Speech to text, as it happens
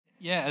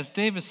Yeah, as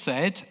David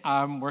said,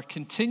 we're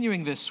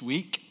continuing this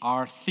week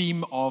our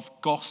theme of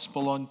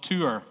Gospel on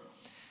Tour.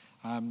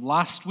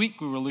 Last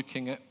week we were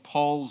looking at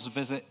Paul's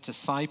visit to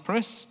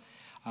Cyprus,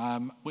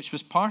 which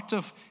was part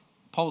of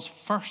Paul's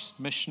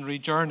first missionary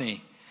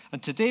journey.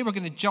 And today we're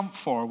going to jump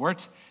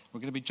forward. We're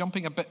going to be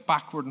jumping a bit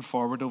backward and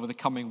forward over the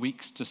coming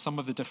weeks to some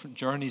of the different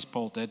journeys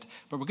Paul did.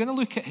 But we're going to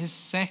look at his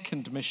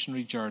second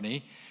missionary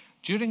journey,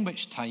 during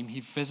which time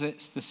he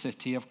visits the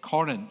city of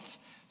Corinth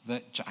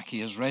that Jackie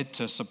has read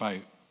to us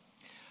about.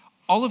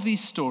 All of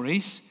these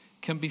stories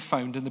can be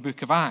found in the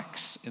book of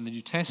Acts in the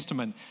New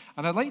Testament.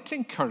 And I'd like to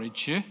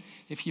encourage you,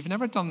 if you've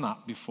never done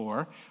that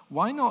before,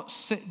 why not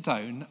sit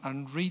down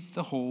and read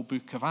the whole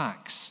book of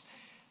Acts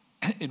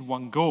in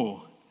one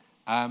go?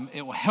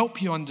 It will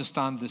help you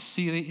understand the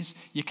series.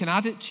 You can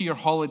add it to your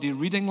holiday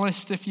reading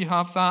list if you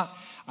have that.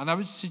 And I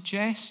would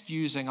suggest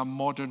using a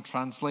modern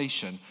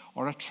translation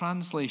or a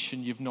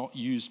translation you've not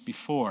used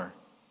before.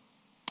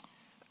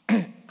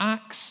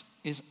 Acts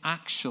is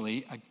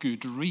actually a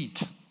good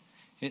read.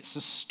 It's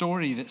a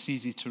story that's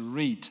easy to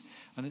read,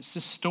 and it's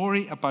a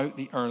story about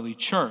the early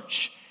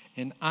church.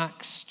 In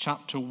Acts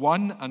chapter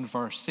 1 and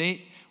verse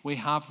 8, we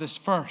have this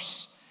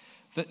verse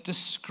that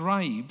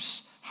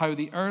describes how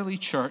the early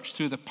church,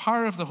 through the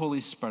power of the Holy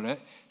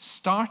Spirit,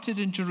 started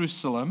in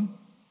Jerusalem,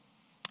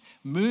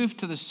 moved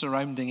to the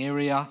surrounding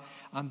area,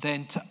 and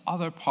then to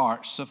other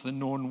parts of the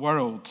known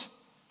world.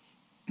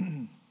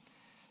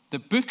 The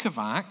book of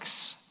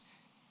Acts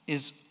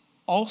is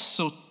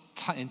also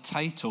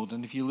entitled,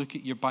 and if you look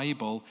at your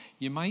Bible,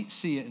 you might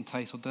see it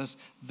entitled as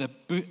the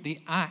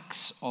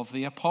Acts of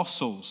the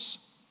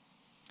Apostles.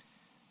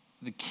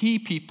 The key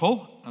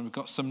people, and we've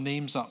got some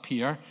names up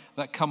here,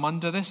 that come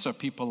under this are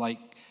people like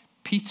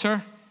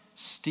Peter,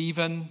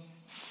 Stephen,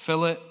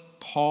 Philip,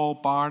 Paul,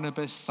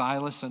 Barnabas,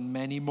 Silas, and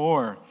many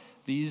more.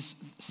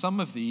 Some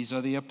of these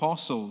are the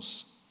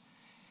apostles.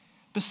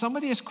 But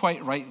somebody has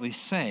quite rightly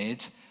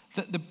said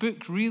that the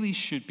book really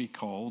should be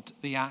called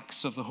the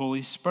Acts of the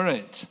Holy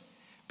Spirit,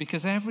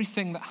 because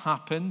everything that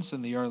happens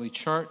in the early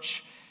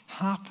church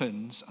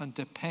happens and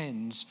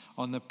depends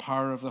on the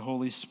power of the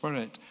Holy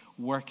Spirit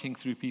working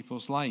through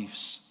people's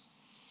lives.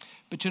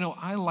 But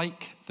I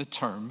like the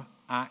term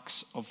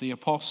Acts of the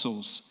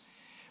Apostles,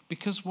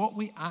 because what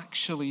we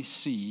actually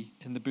see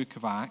in the book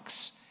of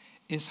Acts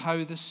is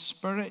how the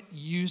Spirit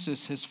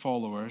uses his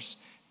followers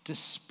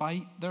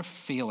despite their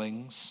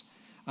failings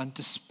and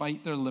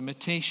despite their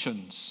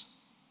limitations.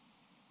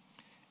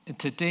 In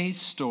today's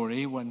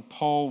story, when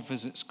Paul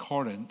visits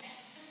Corinth,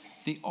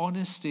 the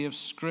honesty of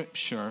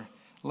Scripture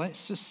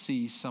lets us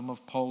see some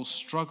of Paul's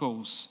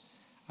struggles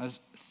as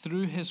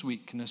through his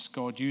weakness,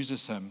 God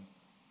uses him.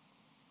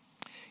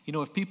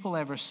 If people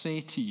ever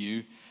say to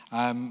you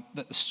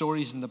that the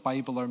stories in the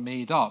Bible are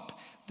made up,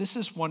 this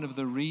is one of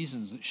the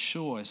reasons that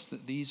show us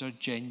that these are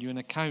genuine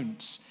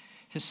accounts.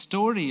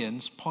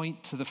 Historians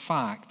point to the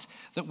fact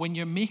that when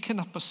you're making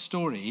up a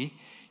story,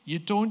 you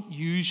don't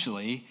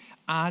usually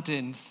add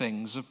in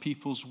things of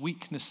people's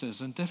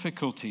weaknesses and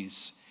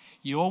difficulties.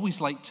 You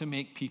always like to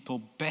make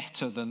people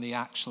better than they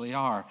actually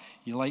are.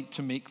 You like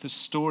to make the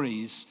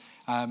stories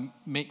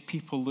make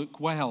people look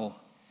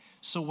well.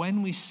 So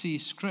when we see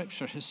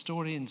Scripture,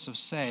 historians have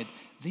said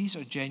these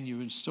are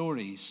genuine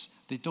stories.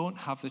 They don't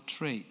have the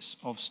traits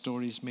of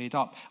stories made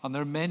up. And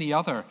there are many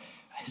other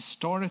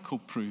historical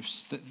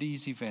proofs that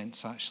these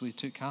events actually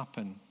took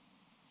happen.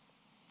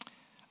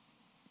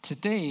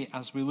 Today,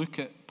 as we look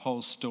at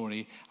Paul's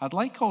story, I'd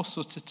like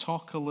also to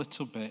talk a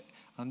little bit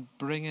and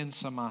bring in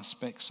some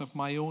aspects of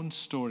my own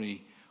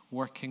story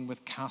working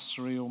with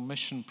Castorial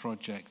Mission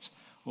Project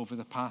over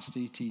the past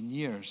 18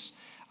 years.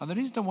 And the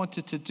reason I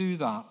wanted to do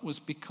that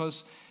was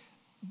because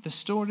the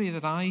story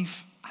that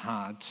I've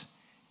had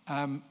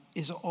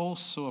is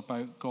also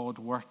about God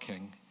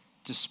working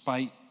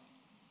despite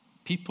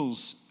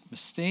people's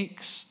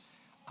mistakes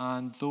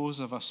and those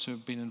of us who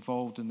have been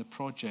involved in the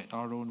project,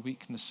 our own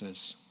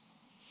weaknesses.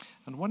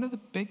 And one of the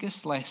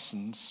biggest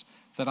lessons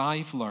that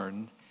I've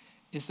learned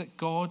is that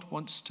God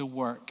wants to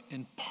work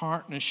in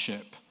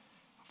partnership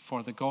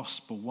for the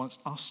gospel, wants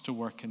us to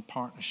work in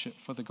partnership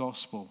for the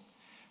gospel.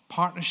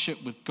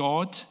 Partnership with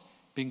God,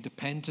 being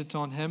dependent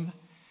on him,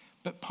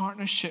 but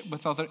partnership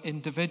with other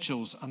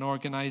individuals and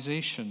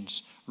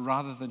organizations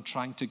rather than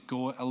trying to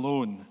go it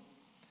alone.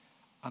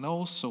 And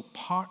also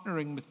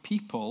partnering with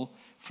people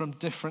from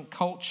different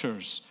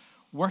cultures,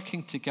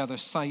 working together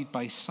side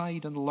by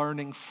side and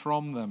learning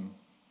from them.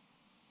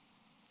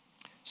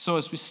 So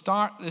as we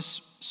start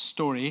this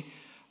story,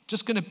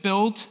 just going to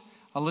build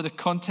a little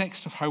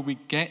context of how we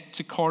get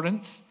to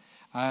Corinth.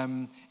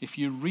 If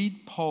you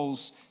read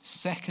Paul's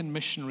second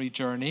missionary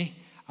journey,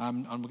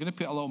 and we're going to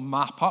put a little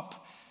map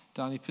up.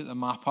 Danny put the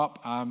map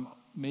up.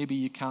 Maybe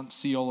you can't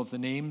see all of the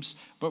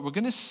names, but we're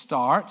going to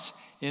start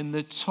in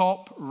the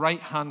top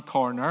right-hand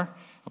corner,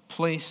 a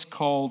place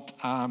called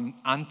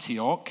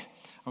Antioch.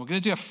 And we're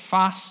going to do a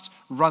fast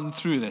run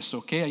through this,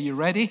 okay? Are you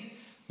ready?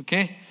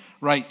 Okay?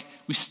 Right,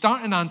 we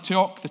start in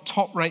Antioch, the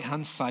top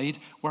right-hand side,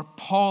 where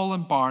Paul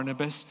and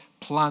Barnabas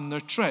plan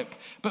their trip.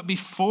 But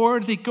before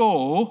they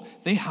go,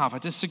 they have a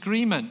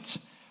disagreement.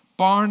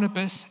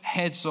 Barnabas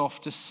heads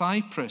off to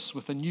Cyprus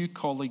with a new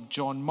colleague,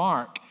 John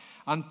Mark,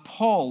 and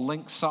Paul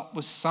links up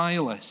with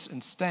Silas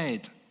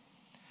instead.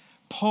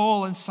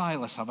 Paul and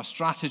Silas have a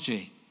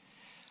strategy.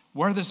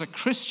 Where there's a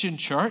Christian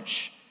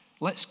church,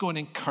 let's go and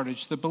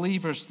encourage the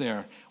believers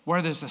there.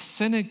 Where there's a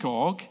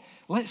synagogue,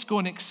 let's go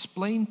and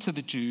explain to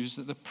the Jews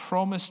that the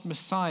promised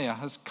Messiah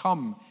has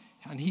come,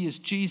 and he is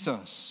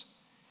Jesus.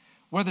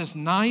 Where there's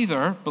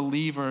neither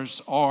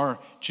believers or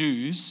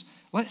Jews,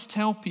 let's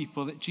tell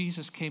people that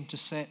Jesus came to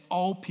set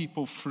all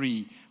people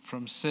free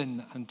from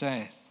sin and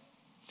death.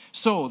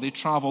 So they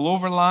travel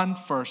overland,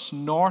 first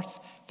north,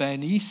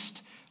 then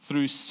east,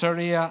 through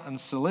Syria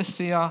and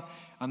Cilicia,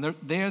 and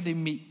there they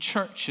meet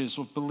churches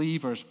of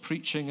believers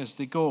preaching as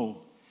they go.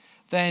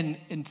 Then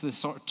into the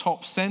sort of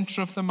top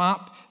center of the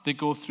map, they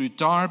go through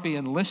Derbe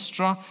and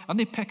Lystra, and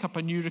they pick up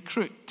a new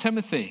recruit,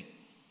 Timothy.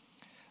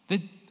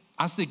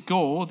 As they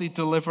go, they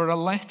deliver a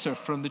letter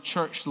from the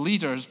church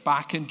leaders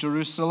back in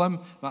Jerusalem.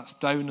 That's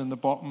down in the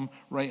bottom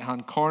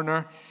right-hand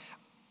corner.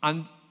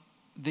 And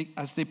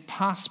as they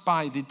pass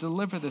by, they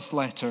deliver this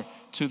letter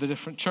to the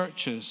different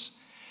churches.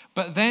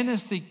 But then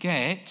as they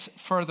get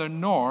further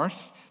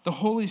north, the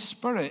Holy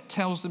Spirit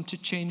tells them to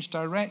change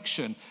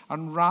direction.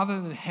 And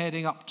rather than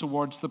heading up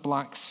towards the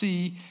Black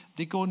Sea,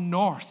 they go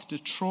north to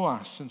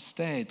Troas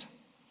instead.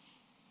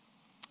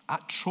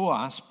 At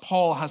Troas,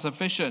 Paul has a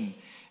vision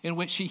in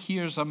which he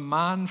hears a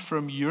man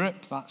from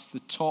Europe, that's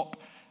the top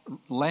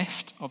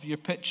left of your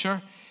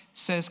picture,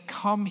 says,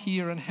 "Come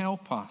here and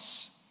help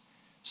us."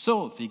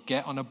 So they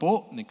get on a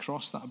boat and they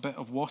cross that bit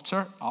of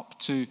water up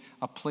to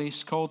a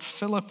place called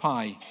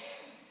Philippi.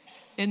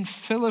 In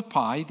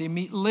Philippi, they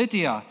meet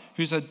Lydia,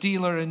 who's a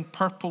dealer in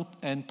purple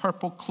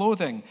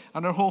clothing,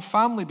 and her whole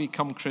family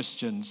become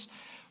Christians.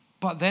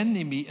 But then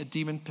they meet a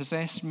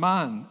demon-possessed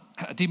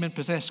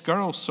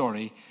girl,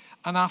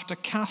 and after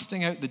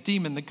casting out the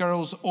demon, the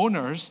girl's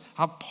owners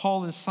have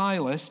Paul and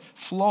Silas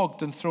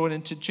flogged and thrown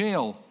into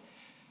jail.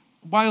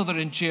 While they're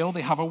in jail,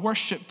 they have a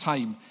worship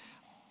time,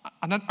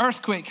 and an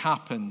earthquake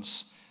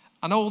happens,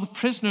 and all the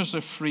prisoners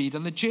are freed,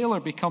 and the jailer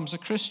becomes a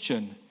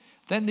Christian.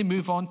 Then they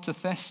move on to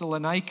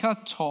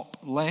Thessalonica, top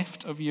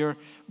left of your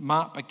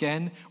map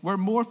again, where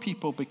more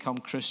people become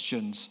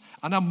Christians.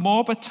 And a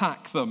mob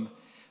attack them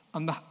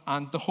and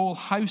the whole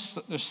house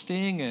that they're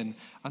staying in.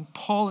 And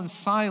Paul and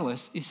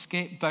Silas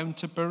escape down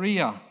to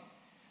Berea.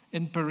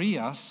 In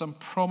Berea, some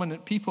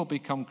prominent people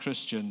become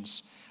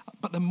Christians.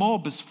 But the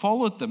mob has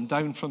followed them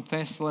down from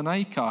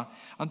Thessalonica,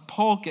 and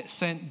Paul gets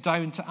sent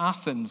down to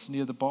Athens,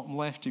 near the bottom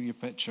left of your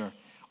picture,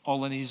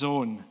 all on his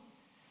own.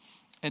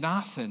 In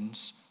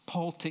Athens,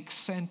 Paul takes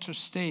center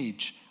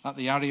stage at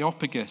the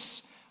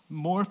Areopagus.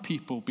 More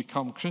people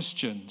become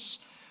Christians,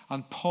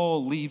 and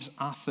Paul leaves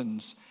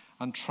Athens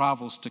and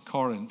travels to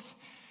Corinth.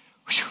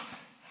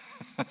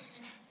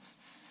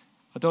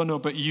 I don't know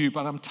about you,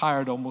 but I'm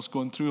tired almost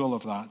going through all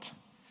of that.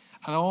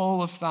 And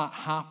all of that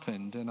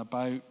happened in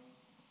about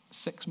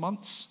 6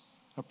 months,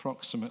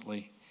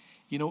 approximately.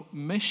 You know,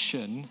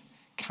 mission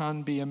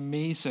can be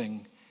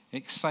amazing,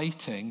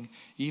 exciting,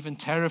 even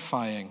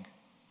terrifying,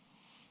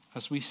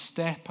 as we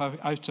step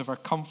out of our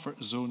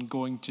comfort zone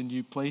going to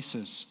new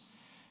places.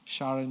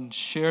 Sharon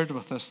shared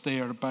with us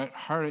there about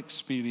her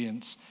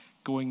experience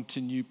going to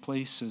new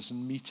places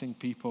and meeting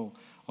people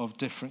of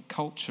different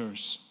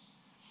cultures.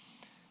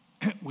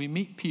 We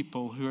meet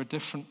people who are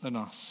different than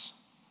us.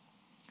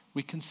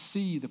 We can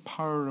see the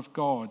power of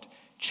God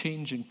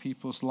changing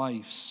people's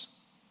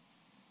lives.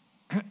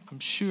 I'm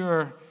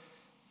sure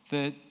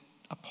the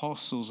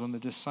apostles and the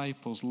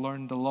disciples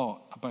learned a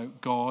lot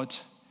about God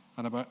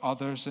and about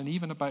others, and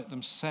even about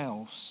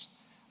themselves,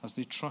 as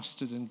they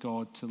trusted in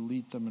God to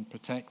lead them and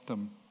protect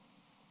them.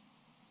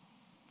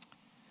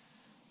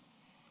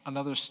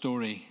 Another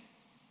story.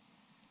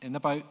 In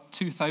about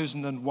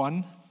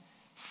 2001,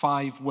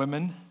 5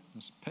 women,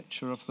 there's a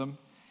picture of them,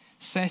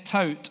 set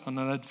out on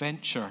an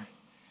adventure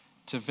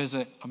to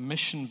visit a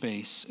mission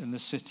base in the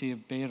city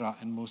of Beira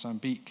in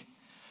Mozambique.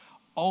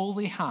 All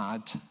they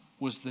had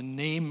was the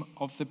name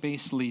of the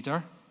base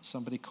leader,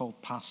 somebody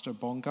called Pastor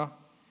Bonga,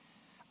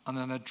 and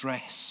an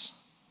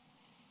address.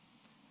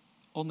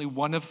 Only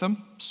one of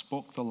them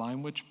spoke the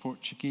language,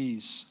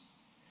 Portuguese.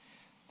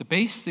 The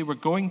base they were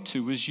going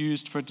to was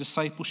used for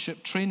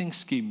discipleship training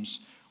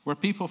schemes, where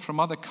people from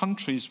other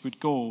countries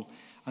would go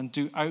and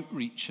do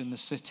outreach in the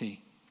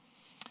city.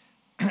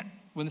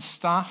 When the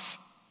staff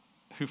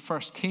who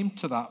first came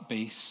to that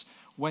base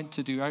went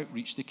to do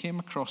outreach, they came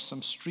across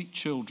some street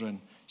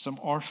children, some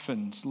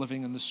orphans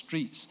living in the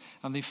streets,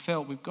 and they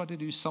felt, we've got to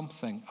do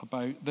something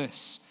about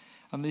this.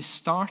 And they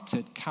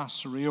started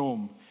Casa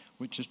Riom,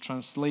 which is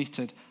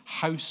translated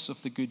House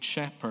of the Good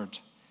Shepherd.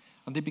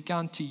 And they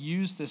began to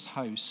use this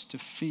house to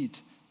feed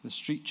the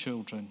street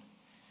children.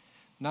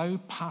 Now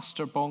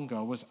Pastor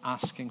Bonga was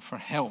asking for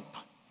help.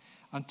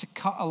 And to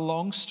cut a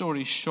long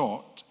story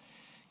short,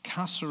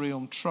 Casa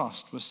Riom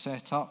Trust was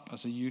set up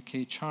as a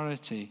UK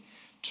charity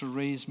to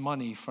raise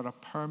money for a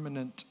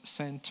permanent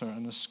centre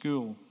and a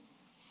school.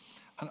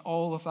 And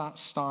all of that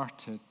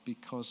started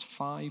because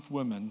 5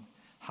 women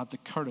had the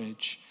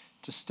courage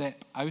to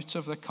step out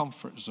of their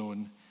comfort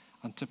zone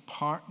and to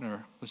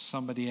partner with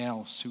somebody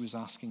else who was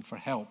asking for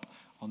help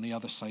on the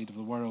other side of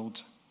the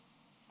world.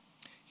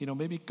 You know,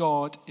 maybe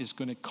God is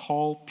going to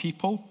call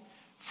people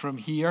from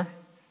here,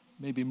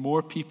 maybe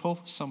more people.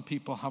 Some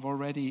people have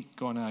already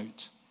gone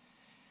out.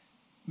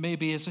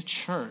 Maybe as a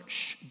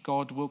church,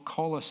 God will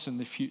call us in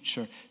the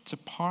future to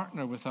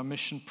partner with a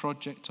mission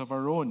project of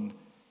our own.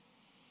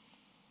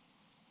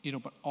 You know,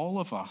 but all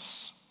of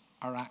us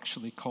are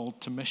actually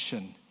called to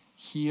mission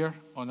here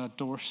on a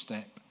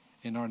doorstep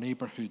in our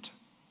neighborhood.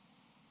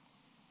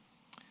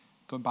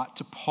 Going back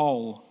to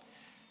Paul,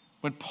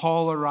 when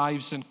Paul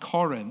arrives in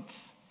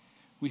Corinth,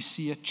 we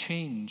see a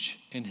change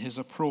in his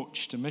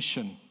approach to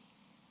mission.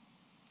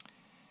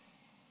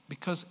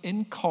 Because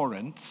in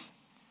Corinth,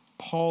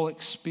 Paul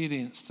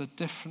experienced a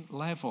different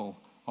level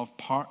of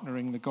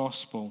partnering the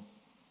gospel.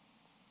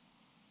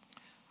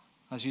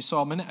 As you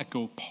saw a minute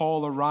ago,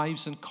 Paul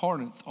arrives in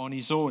Corinth on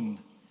his own.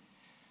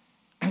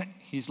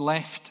 He's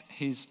left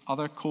his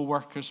other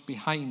co-workers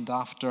behind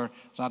after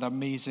that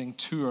amazing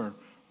tour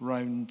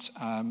around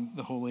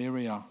the whole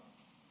area.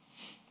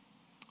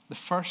 The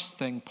first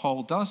thing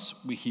Paul does,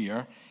 we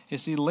hear,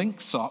 is he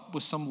links up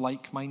with some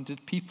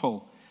like-minded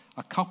people,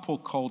 a couple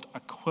called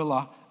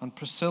Aquila and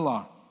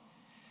Priscilla.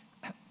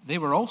 They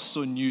were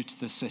also new to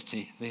the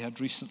city. They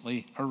had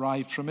recently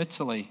arrived from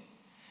Italy.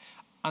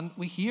 And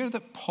we hear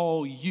that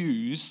Paul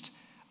used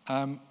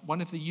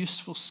one of the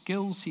useful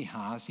skills he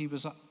has. He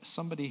was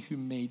somebody who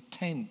made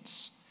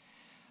tents.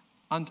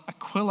 And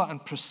Aquila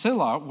and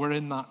Priscilla were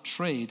in that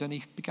trade, and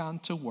he began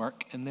to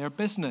work in their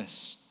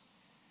business.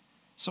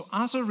 So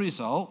as a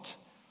result,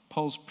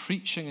 Paul's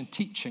preaching and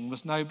teaching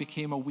now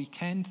became a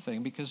weekend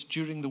thing, because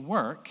during the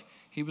week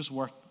he was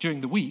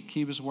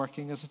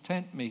working as a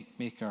tent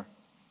maker.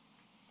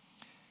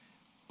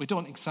 We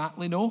don't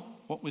exactly know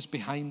what was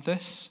behind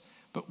this,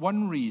 but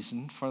one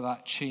reason for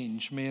that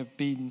change may have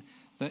been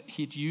that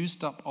he'd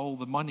used up all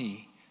the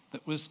money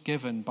that was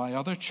given by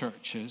other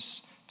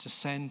churches to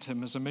send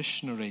him as a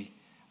missionary,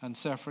 and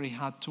therefore he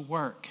had to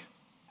work.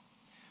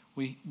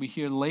 We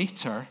hear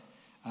later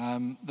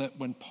that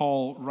when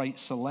Paul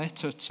writes a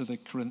letter to the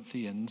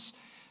Corinthians,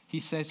 he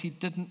says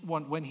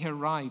when he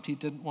arrived, he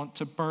didn't want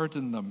to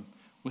burden them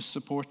with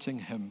supporting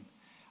him.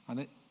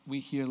 And we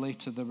hear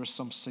later there were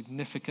some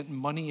significant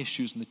money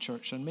issues in the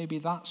church, and maybe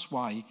that's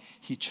why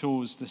he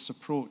chose this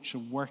approach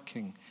of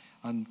working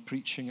and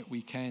preaching at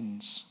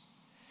weekends.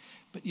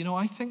 But you know,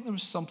 I think there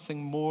was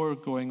something more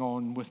going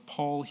on with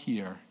Paul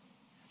here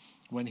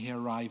when he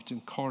arrived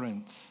in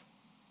Corinth.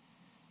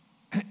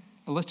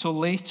 A little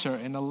later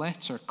in a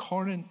letter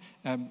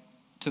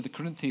to the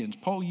Corinthians,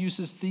 Paul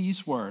uses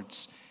these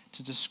words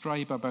to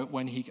describe about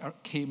when he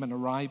came and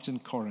arrived in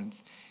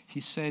Corinth. He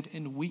said,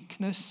 "In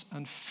weakness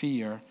and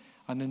fear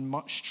and in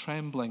much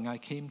trembling I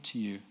came to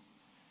you."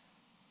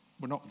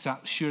 We're not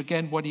exactly sure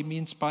again what he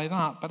means by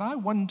that, but I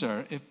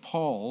wonder if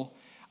Paul,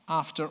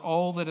 after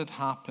all that had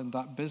happened,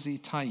 that busy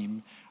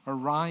time,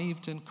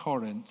 arrived in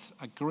Corinth,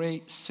 a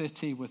great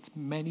city with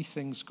many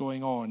things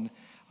going on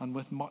and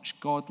with much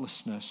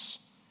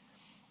godlessness.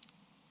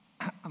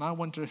 And I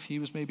wonder if he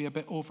was maybe a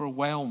bit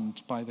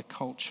overwhelmed by the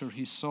culture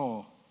he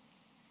saw.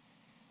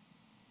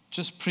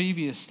 Just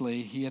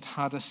previously, he had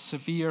had a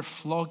severe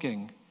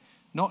flogging.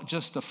 Not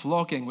just a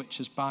flogging, which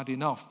is bad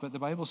enough, but the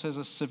Bible says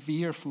a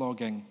severe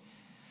flogging.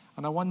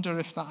 And I wonder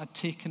if that had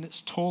taken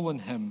its toll on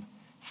him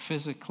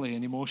physically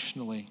and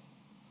emotionally.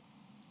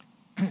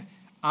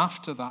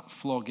 After that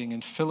flogging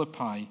in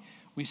Philippi,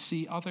 we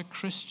see other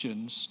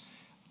Christians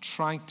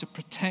trying to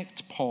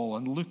protect Paul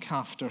and look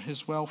after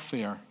his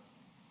welfare.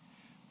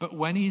 But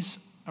when he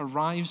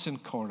arrives in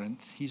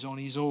Corinth, he's on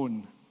his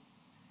own,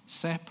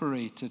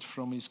 separated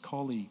from his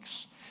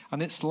colleagues.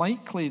 And it's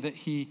likely that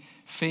he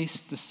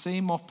faced the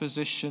same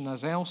opposition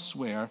as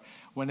elsewhere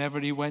whenever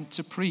he went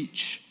to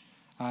preach.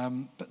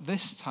 But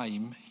this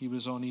time, he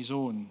was on his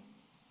own.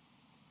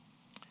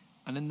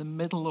 And in the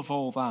middle of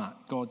all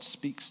that, God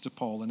speaks to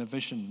Paul in a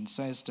vision and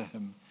says to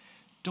him,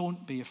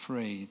 "Don't be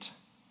afraid.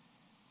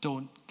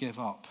 Don't give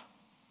up.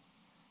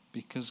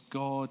 Because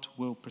God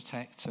will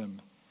protect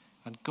him.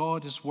 And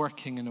God is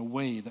working in a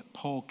way that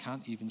Paul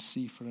can't even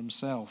see for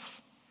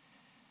himself."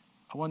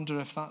 I wonder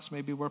if that's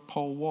maybe where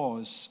Paul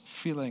was,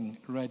 feeling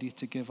ready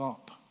to give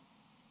up.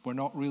 We're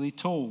not really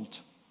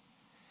told.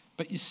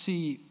 But you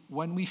see,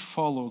 when we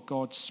follow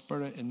God's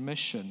Spirit in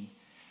mission,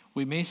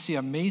 we may see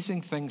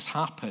amazing things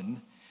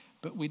happen,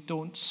 but we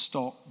don't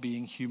stop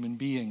being human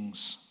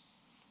beings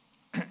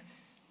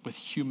with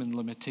human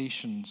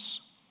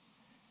limitations.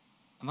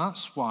 And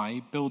that's why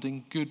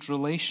building good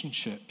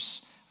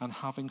relationships and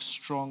having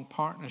strong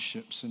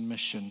partnerships in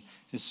mission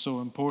is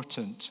so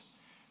important.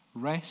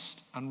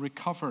 Rest and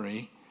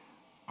recovery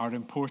are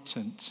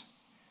important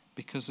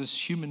because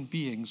as human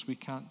beings, we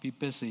can't be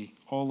busy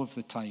all of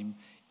the time,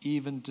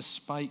 even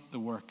despite the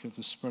work of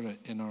the Spirit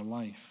in our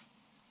life.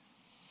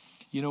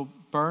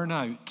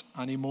 Burnout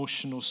and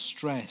emotional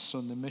stress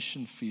on the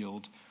mission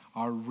field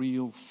are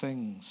real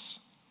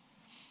things.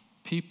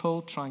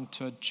 People trying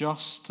to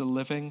adjust to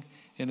living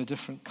in a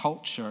different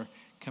culture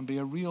can be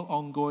a real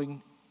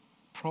ongoing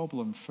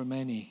problem for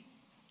many.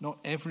 Not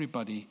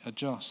everybody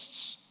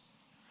adjusts.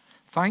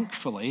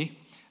 Thankfully,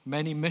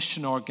 many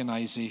mission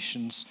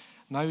organizations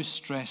now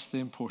stress the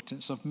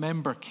importance of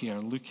member care,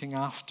 looking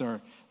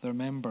after their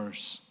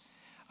members.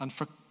 And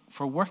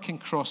for working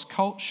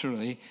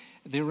cross-culturally,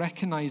 they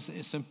recognize that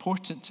it's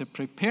important to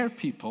prepare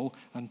people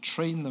and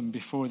train them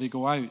before they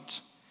go out.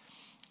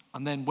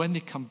 And then when they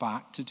come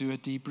back, to do a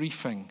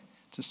debriefing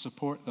to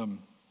support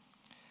them.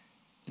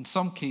 In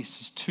some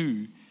cases,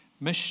 too,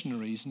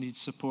 missionaries need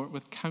support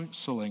with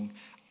counseling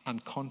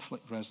and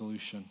conflict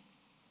resolution.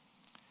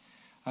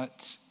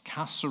 At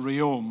Casa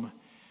Riom,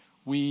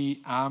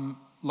 we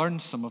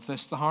learned some of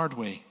this the hard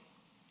way.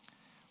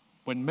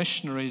 When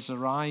missionaries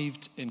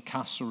arrived in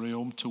Casa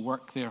Riom to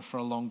work there for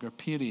a longer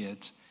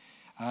period,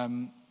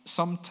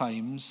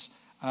 sometimes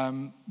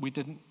they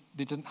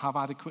didn't have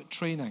adequate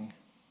training.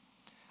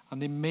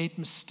 And they made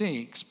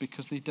mistakes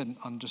because they didn't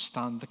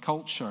understand the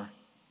culture.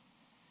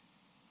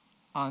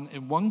 And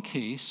in one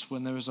case,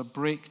 when there was a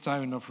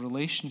breakdown of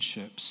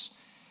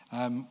relationships,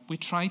 we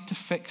tried to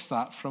fix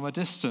that from a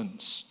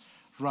distance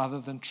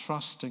rather than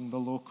trusting the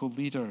local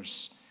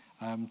leaders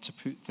to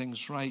put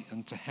things right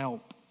and to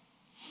help.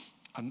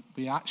 And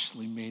we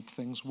actually made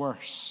things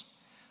worse.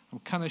 I'm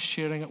kind of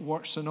sharing it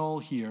warts and all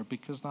here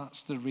because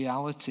that's the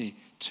reality,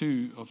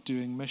 too, of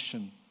doing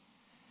mission.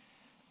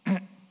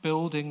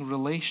 Building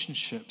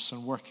relationships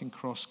and working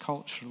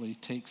cross-culturally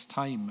takes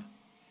time.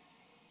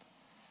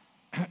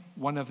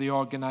 One of the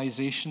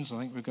organizations, I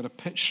think we've got a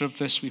picture of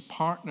this, we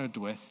partnered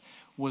with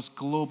was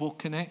Global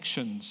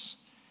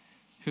Connections,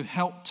 who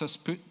helped us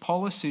put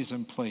policies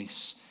in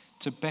place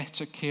to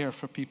better care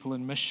for people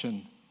in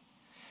mission.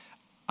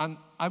 And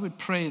I would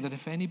pray that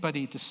if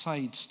anybody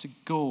decides to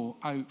go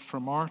out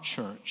from our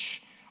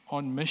church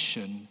on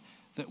mission,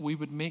 that we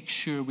would make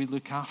sure we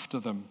look after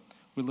them,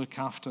 we look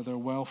after their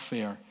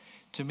welfare,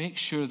 to make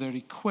sure they're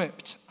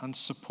equipped and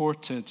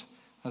supported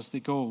as they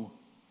go.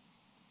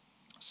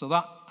 So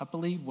that, I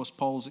believe, was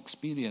Paul's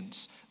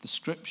experience. The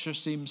scripture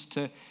seems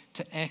to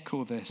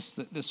echo this,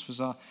 that this was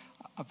a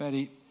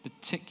very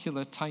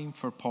particular time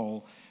for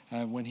Paul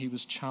when he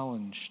was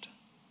challenged.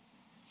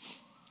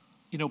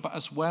 But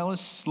as well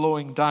as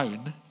slowing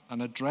down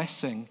and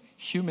addressing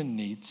human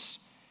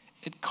needs,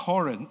 at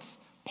Corinth,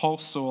 Paul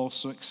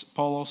also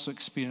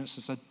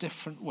experiences a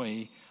different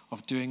way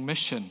of doing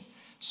mission.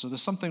 So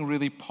there's something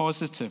really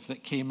positive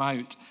that came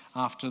out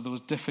after those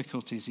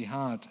difficulties he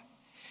had.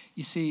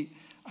 You see,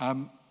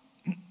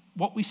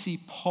 what we see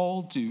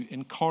Paul do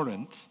in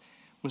Corinth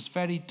was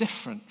very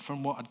different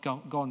from what had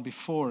gone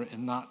before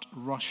in that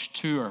rush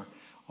tour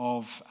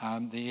of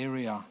the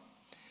area.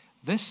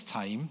 This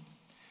time,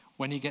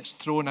 when he gets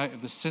thrown out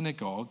of the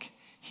synagogue,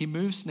 he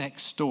moves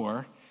next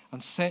door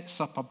and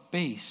sets up a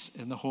base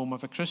in the home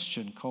of a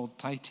Christian called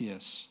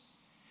Titius.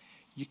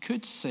 You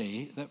could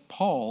say that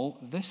Paul,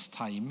 this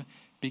time,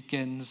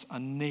 begins a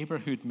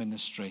neighborhood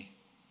ministry.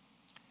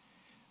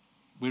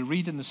 We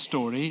read in the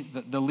story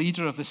that the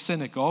leader of the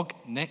synagogue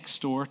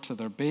next door to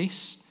their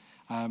base,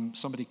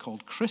 somebody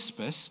called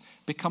Crispus,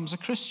 becomes a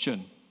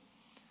Christian.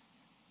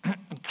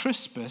 And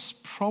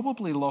Crispus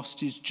probably lost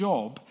his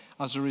job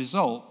as a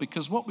result,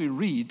 because what we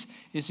read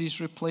is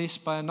he's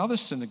replaced by another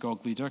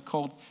synagogue leader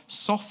called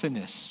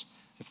Sosthenes,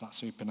 if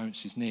that's how you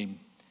pronounce his name.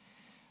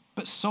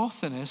 But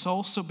Sosthenes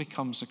also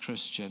becomes a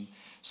Christian.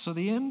 So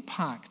the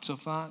impact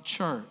of that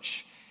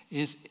church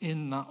is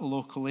in that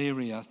local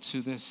area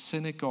to the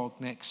synagogue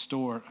next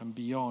door and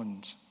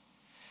beyond.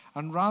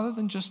 And rather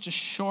than just a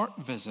short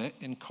visit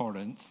in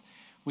Corinth,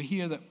 we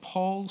hear that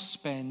Paul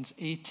spends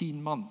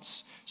 18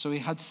 months. So he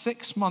had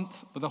 6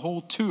 months with a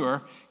whole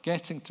tour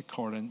getting to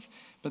Corinth,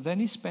 but then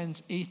he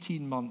spends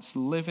 18 months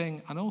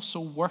living and also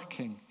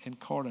working in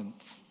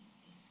Corinth.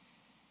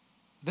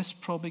 This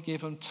probably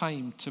gave him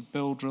time to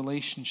build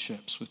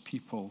relationships with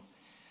people.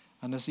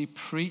 And as he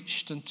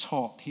preached and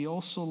taught, he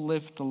also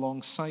lived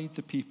alongside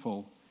the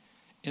people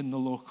in the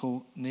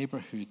local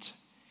neighborhood.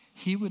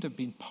 He would have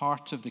been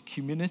part of the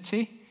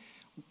community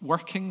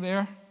working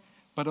there,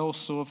 but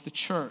also of the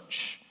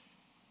church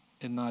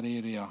in that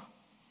area.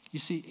 You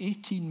see,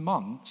 18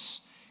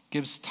 months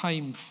gives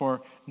time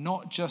for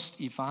not just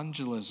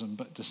evangelism,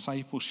 but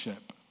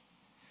discipleship.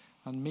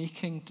 And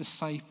making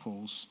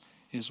disciples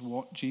is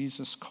what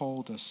Jesus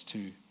called us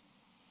to.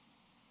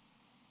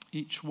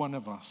 Each one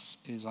of us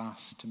is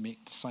asked to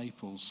make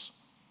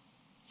disciples.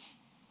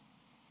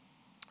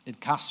 In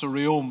Casa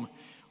Riom,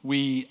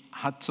 we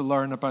had to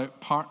learn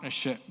about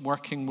partnership,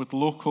 working with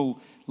local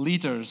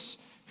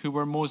leaders who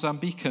were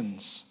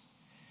Mozambicans.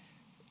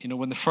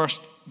 When the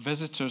first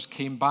visitors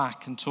came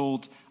back and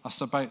told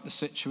us about the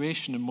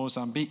situation in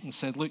Mozambique and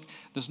said, look,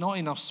 there's not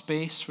enough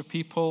space for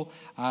people.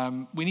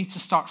 We need to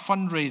start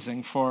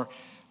fundraising for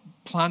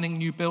planning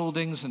new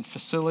buildings and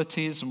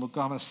facilities, and we're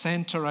going to have a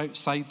centre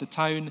outside the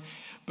town.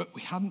 But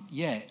we hadn't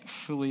yet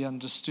fully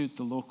understood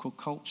the local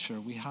culture.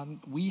 We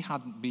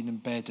hadn't been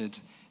embedded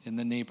in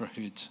the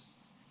neighborhood.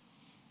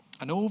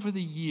 And over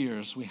the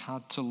years, we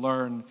had to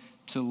learn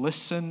to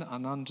listen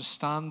and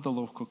understand the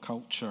local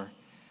culture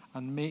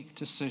and make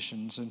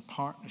decisions in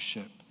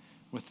partnership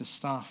with the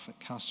staff at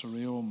Casa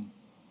Reom.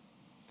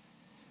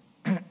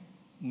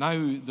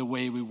 Now the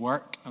way we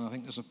work, and I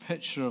think there's a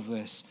picture of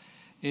this,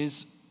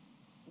 is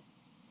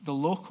the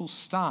local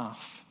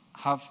staff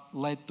have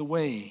led the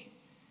way.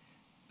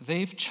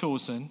 They've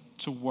chosen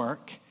to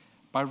work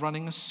by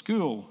running a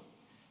school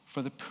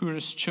for the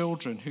poorest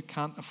children who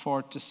can't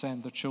afford to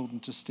send their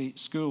children to state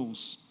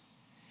schools.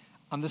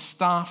 And the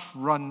staff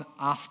run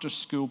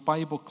after-school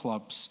Bible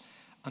clubs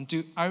and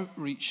do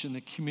outreach in the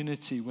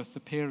community with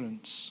the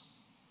parents.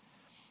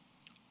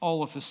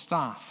 All of the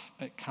staff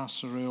at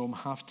Casa Reom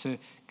have to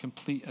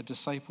complete a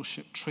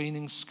discipleship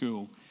training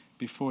school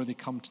before they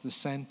come to the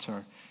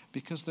centre,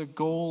 because their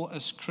goal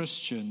as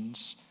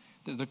Christians,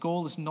 their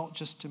goal is not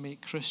just to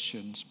make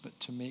Christians, but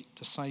to make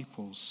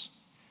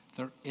disciples.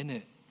 They're in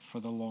it for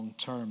the long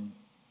term.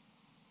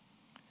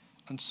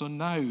 And so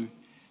now,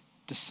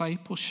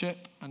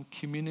 discipleship and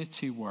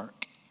community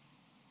work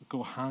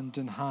go hand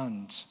in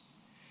hand.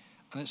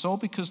 And it's all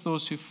because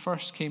those who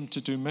first came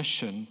to do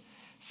mission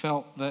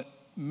felt that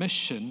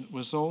mission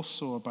was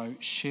also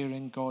about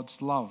sharing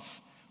God's love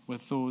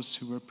with those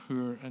who were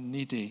poor and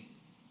needy.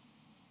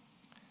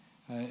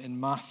 In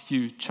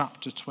Matthew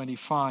chapter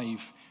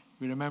 25,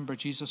 we remember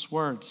Jesus'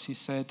 words. He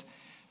said,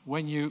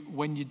 when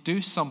you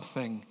do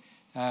something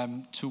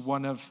to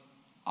one of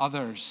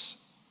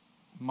others,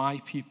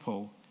 my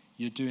people,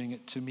 you're doing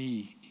it to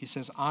me. He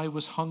says, I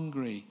was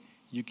hungry,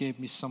 you gave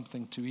me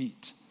something to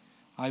eat.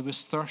 I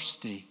was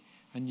thirsty,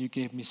 and you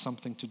gave me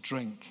something to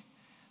drink.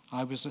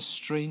 I was a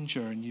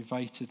stranger, and you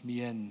invited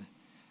me in.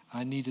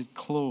 I needed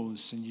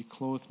clothes, and you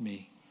clothed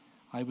me.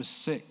 I was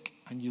sick,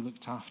 and you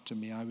looked after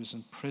me. I was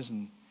in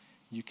prison,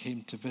 you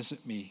came to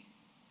visit me.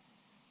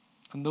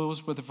 And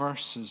those were the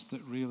verses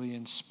that really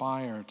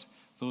inspired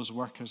those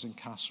workers in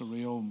Casa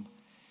Reom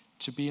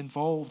to be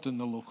involved in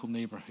the local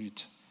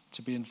neighborhood,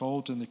 to be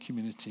involved in the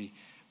community,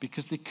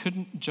 because they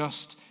couldn't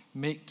just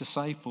make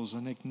disciples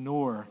and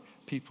ignore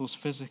people's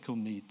physical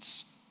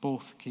needs.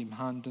 Both came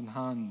hand in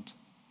hand.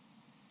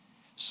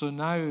 So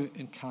now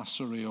in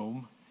Casa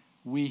Reom,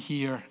 we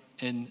here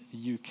in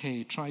the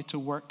UK try to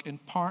work in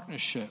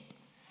partnership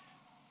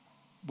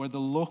where the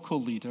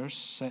local leaders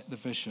set the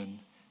vision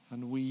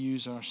and we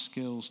use our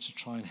skills to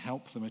try and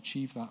help them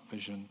achieve that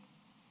vision.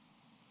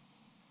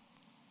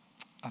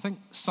 I think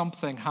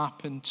something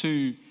happened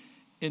too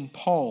in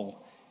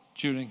Paul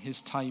during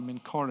his time in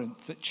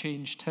Corinth that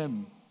changed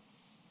him.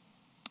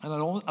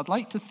 And I'd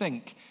like to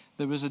think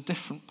there was a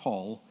different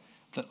Paul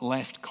that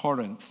left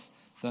Corinth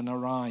than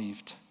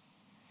arrived.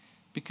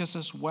 Because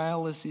as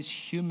well as his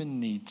human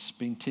needs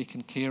being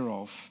taken care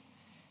of,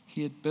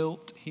 he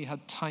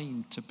had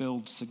time to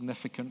build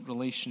significant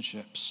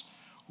relationships,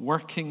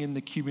 working in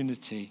the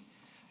community,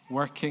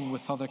 working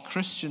with other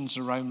Christians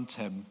around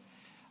him.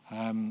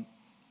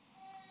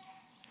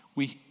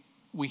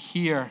 We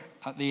hear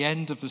at the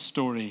end of the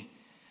story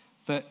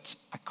that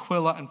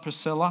Aquila and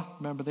Priscilla,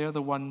 remember they're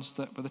the ones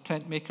that were the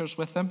tent makers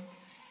with him,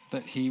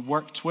 that he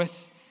worked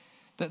with,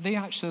 that they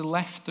actually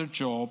left their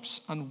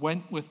jobs and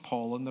went with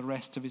Paul on the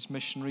rest of his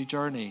missionary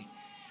journey.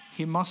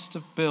 He must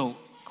have built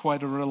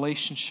quite a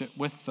relationship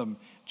with them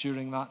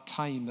during that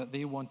time that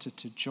they wanted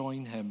to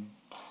join him.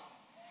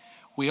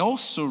 We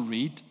also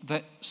read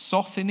that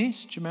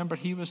Sosthenes, do you remember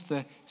he was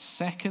the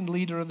second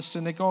leader of the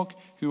synagogue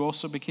who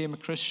also became a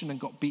Christian and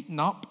got beaten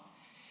up?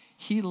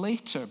 He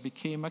later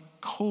became a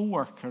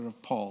co-worker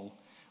of Paul.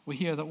 We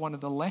hear that one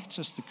of the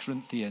letters to the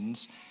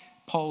Corinthians,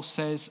 Paul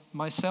says,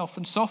 myself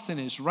and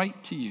Sosthenes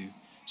write to you.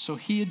 So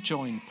he had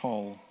joined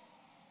Paul.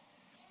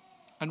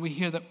 And we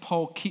hear that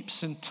Paul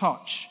keeps in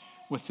touch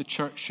with the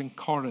church in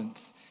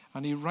Corinth,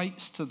 and he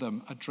writes to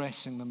them,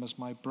 addressing them as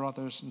my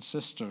brothers and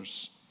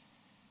sisters.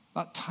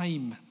 That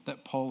time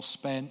that Paul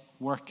spent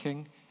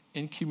working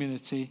in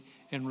community,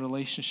 in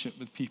relationship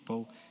with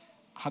people,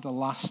 had a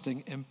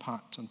lasting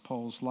impact on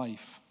Paul's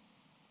life.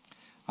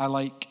 I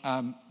like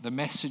the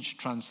Message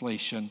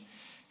translation,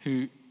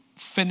 who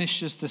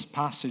finishes this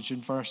passage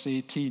in verse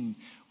 18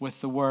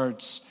 with the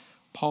words,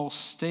 Paul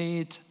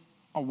stayed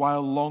a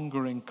while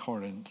longer in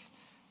Corinth,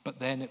 but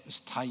then it was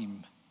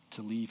time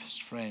to leave his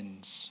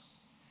friends.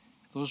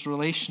 Those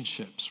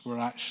relationships were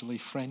actually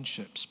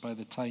friendships by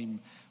the time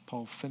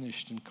Paul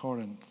finished in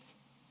Corinth.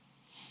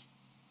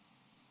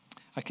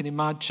 I can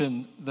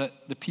imagine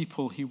that the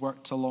people he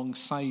worked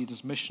alongside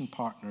as mission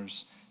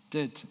partners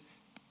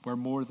were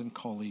more than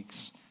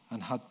colleagues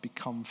and had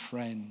become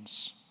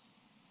friends.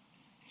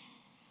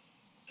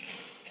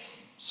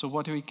 So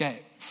what do we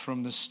get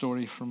from this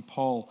story from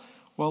Paul?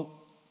 Well,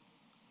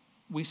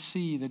 we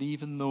see that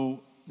even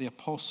though the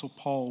Apostle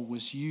Paul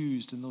was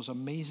used in those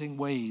amazing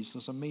ways,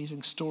 those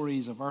amazing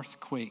stories of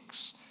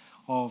earthquakes,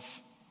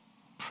 of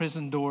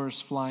prison doors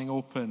flying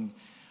open,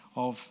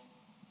 of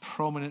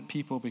prominent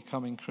people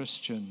becoming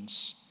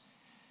Christians,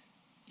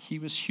 he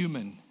was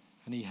human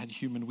and he had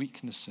human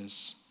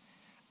weaknesses.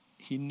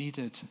 He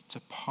needed to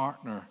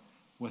partner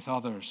with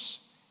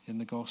others in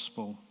the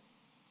gospel.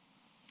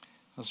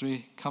 As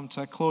we come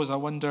to a close, I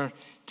wonder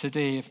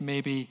today if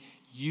maybe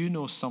you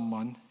know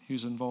someone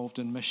who's involved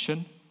in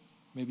mission,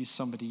 maybe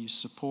somebody you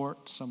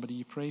support, somebody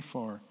you pray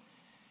for,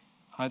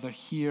 either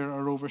here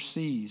or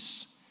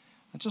overseas.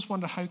 I just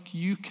wonder how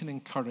you can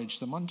encourage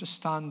them,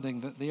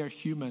 understanding that they are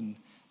human,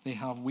 they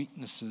have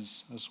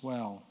weaknesses as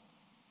well.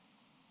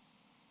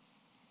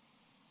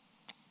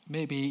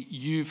 Maybe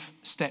you've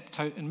stepped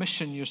out in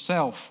mission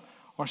yourself,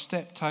 or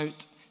stepped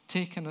out,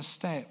 taken a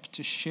step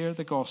to share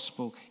the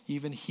gospel,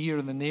 even here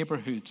in the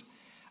neighborhood,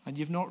 and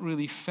you've not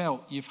really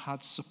felt you've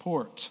had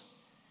support.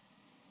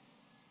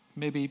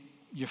 Maybe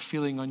you're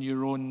feeling on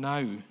your own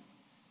now,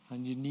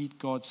 and you need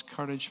God's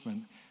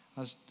encouragement.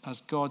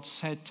 As God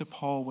said to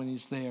Paul when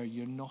he's there,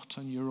 you're not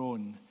on your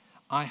own.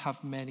 I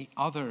have many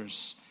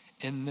others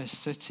in this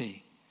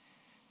city.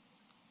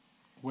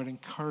 We're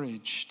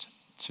encouraged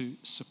to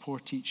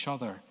support each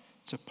other,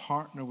 to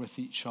partner with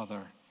each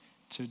other,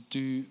 to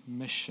do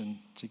mission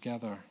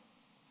together.